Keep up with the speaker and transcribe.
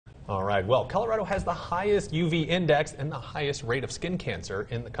All right, well, Colorado has the highest UV index and the highest rate of skin cancer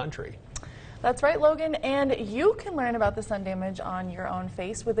in the country. That's right, Logan, and you can learn about the sun damage on your own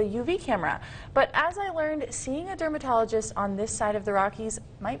face with a UV camera. But as I learned, seeing a dermatologist on this side of the Rockies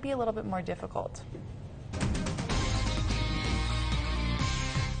might be a little bit more difficult.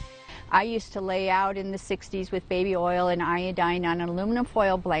 I used to lay out in the 60s with baby oil and iodine on an aluminum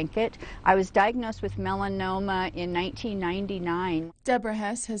foil blanket. I was diagnosed with melanoma in 1999. Deborah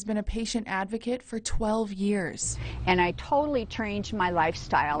Hess has been a patient advocate for 12 years. And I totally changed my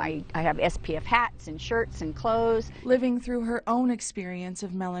lifestyle. I have SPF hats and shirts and clothes. Living through her own experience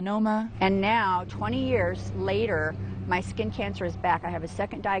of melanoma. And now, 20 years later, my skin cancer is back. I have a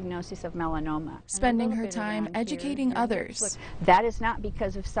second diagnosis of melanoma. Spending her time educating others. That is not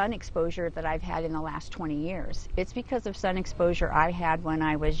because of sun exposure that I've had in the last 20 years. It's because of sun exposure I had when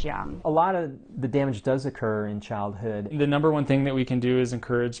I was young. A lot of the damage does occur in childhood. The number one thing that we can do is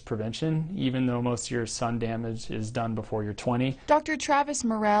encourage prevention, even though most of your sun damage is done before you're 20. Dr. Travis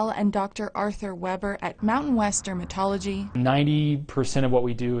Morrell and Dr. Arthur Weber at Mountain West Dermatology. 90% of what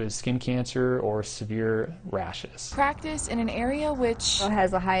we do is skin cancer or severe rashes. Practice in an area which It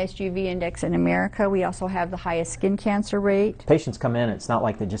has the highest UV index in America. We also have the highest skin cancer rate. Patients come in, it's not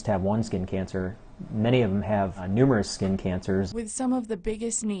like they just have one skin cancer. Many of them have numerous skin cancers. with some of the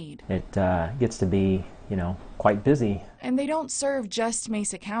biggest need. It gets to be, quite busy. And they don't serve just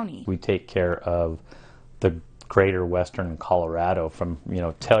Mesa County. We take care of the greater western Colorado from,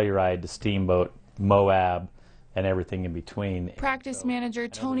 Telluride to Steamboat, Moab, and everything in between. Practice manager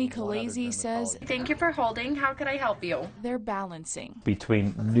Tony Calazzi says Thank you for holding. How can I help you? they're balancing.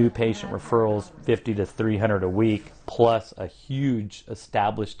 Between new patient referrals, 50 to 300 a week, plus a huge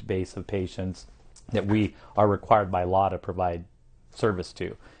established base of patients that we are required by law to provide service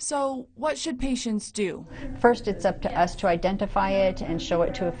to. So what should patients do? First, it's up to us to identify it and show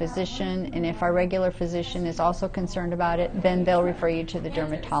it to a physician, and if our regular physician is also concerned about it, then they'll refer you to the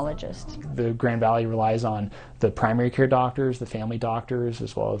dermatologist. The Grand Valley relies on the primary care doctors, the family doctors,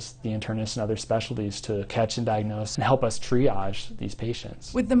 as well as the internists and other specialties to catch and diagnose and help us triage these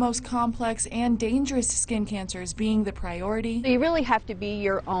patients. With the most complex and dangerous skin cancers being the priority. So you really have to be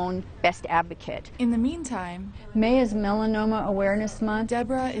your own best advocate. In the meantime, May is Melanoma Awareness Month,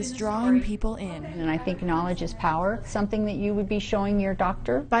 Deborah is drawing people in and I think knowledge is power, something that you would be showing your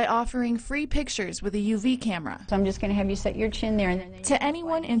doctor. by offering free pictures with a UV camera So I'm just going to have you set your chin there, and then to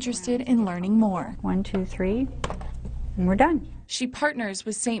anyone interested in learning more. 1, 2, 3, and we're done. She partners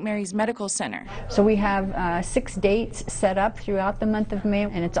with St. Mary's Medical Center. So we have 6 dates set up throughout the month of May,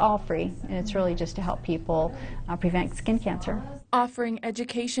 and it's all free, and it's really just to help people prevent skin cancer. Offering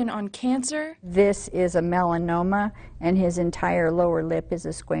education on cancer, This is a melanoma, and his entire lower lip is a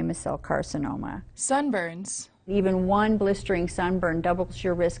squamous cell carcinoma. sunburns, Even one blistering sunburn doubles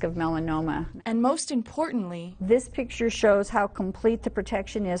your risk of melanoma. and most importantly, This picture shows how complete the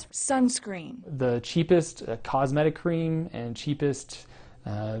protection is. sunscreen. The cheapest cosmetic cream and cheapest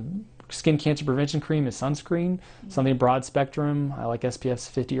skin cancer prevention cream is sunscreen. Something broad spectrum. I like SPF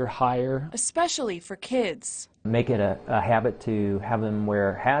 50 or higher. Especially for kids. Make it a habit to have them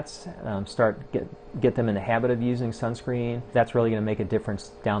wear hats, get them in the habit of using sunscreen. That's really going to make a difference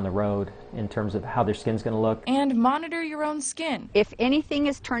down the road in terms of how their skin's going to look. And monitor your own skin. If anything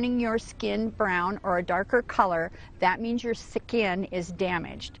is turning your skin brown or a darker color, that means your skin is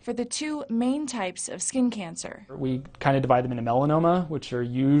damaged. For the two main types of skin cancer. We kind of divide them into melanoma, which are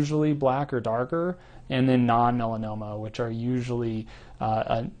usually black or darker, and then non-melanoma, which are usually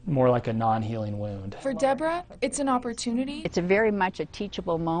more like a non-healing wound. For Deborah, it's an opportunity It's a very much a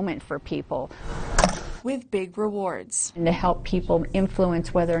teachable moment for people, with big rewards. and to help people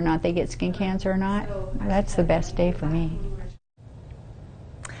influence whether or not they get skin cancer or not. That's the best day for me.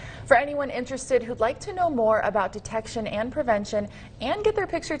 For anyone interested who'd like to know more about detection and prevention and get their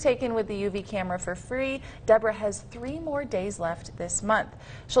picture taken with the UV camera for free, Deborah has 3 more days left this month.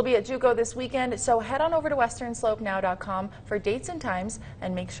 She'll be at JUCO this weekend, so head on over to westernslopenow.com for dates and times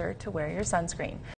and make sure to wear your sunscreen.